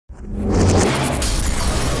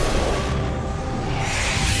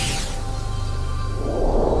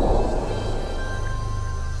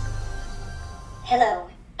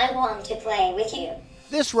want to play with you.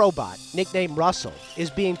 This robot, nicknamed Russell,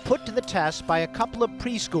 is being put to the test by a couple of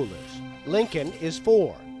preschoolers. Lincoln is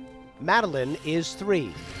 4. Madeline is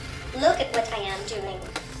 3. Look at what I am doing.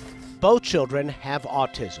 Both children have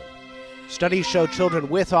autism. Studies show children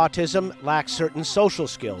with autism lack certain social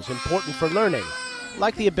skills important for learning,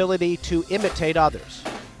 like the ability to imitate others.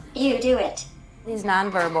 You do it. He's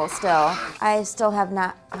nonverbal still. I still have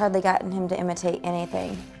not hardly gotten him to imitate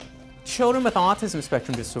anything. Children with autism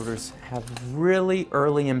spectrum disorders have really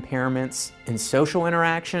early impairments in social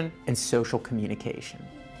interaction and social communication.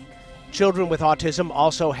 Children with autism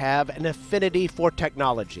also have an affinity for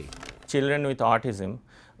technology. Children with autism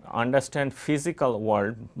understand physical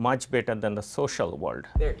world much better than the social world.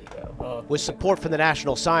 There you go. With support from the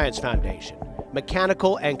National Science Foundation,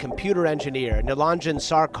 mechanical and computer engineer Nilanjan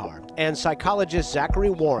Sarkar and psychologist Zachary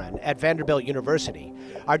Warren at Vanderbilt University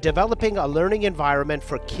are developing a learning environment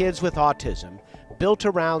for kids with autism built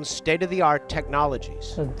around state-of-the-art technologies.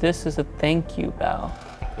 So this is a thank you bell.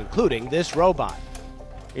 Including this robot.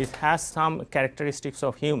 It has some characteristics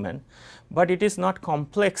of human, but it is not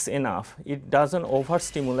complex enough. It doesn't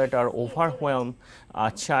overstimulate or overwhelm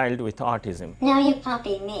a child with autism. Now you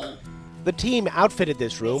copy me. The team outfitted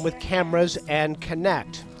this room with cameras and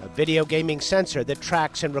Connect, a video gaming sensor that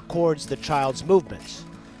tracks and records the child's movements.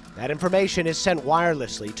 That information is sent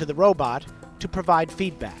wirelessly to the robot to provide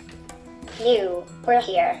feedback. You were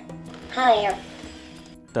here. Higher.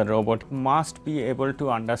 The robot must be able to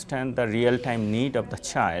understand the real-time need of the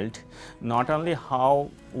child, not only how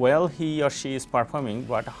well he or she is performing,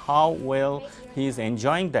 but how well he is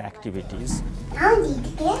enjoying the activities. I'll need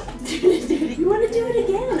it again. You want to do it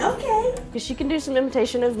again? Okay. Because she can do some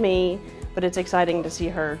imitation of me, but it's exciting to see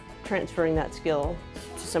her transferring that skill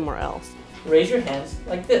to somewhere else. Raise your hands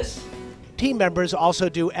like this. Team members also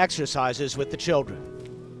do exercises with the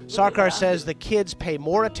children. Sarkar says the kids pay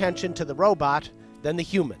more attention to the robot than the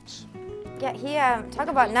humans. Yeah, he talk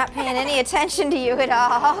about not paying any attention to you at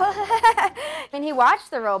all. And he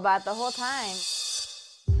watched the robot the whole time.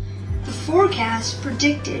 The forecast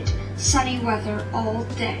predicted sunny weather all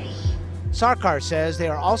day. Sarkar says they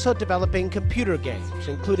are also developing computer games,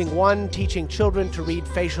 including one teaching children to read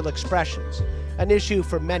facial expressions, an issue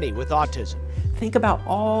for many with autism. Think about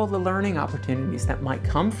all the learning opportunities that might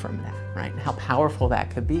come from that, right? And how powerful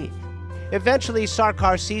that could be. Eventually,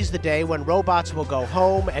 Sarkar sees the day when robots will go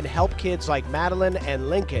home and help kids like Madeline and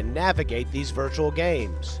Lincoln navigate these virtual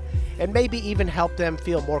games, and maybe even help them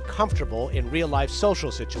feel more comfortable in real-life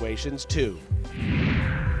social situations, too.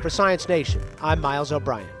 For Science Nation, I'm Miles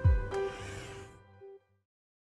O'Brien.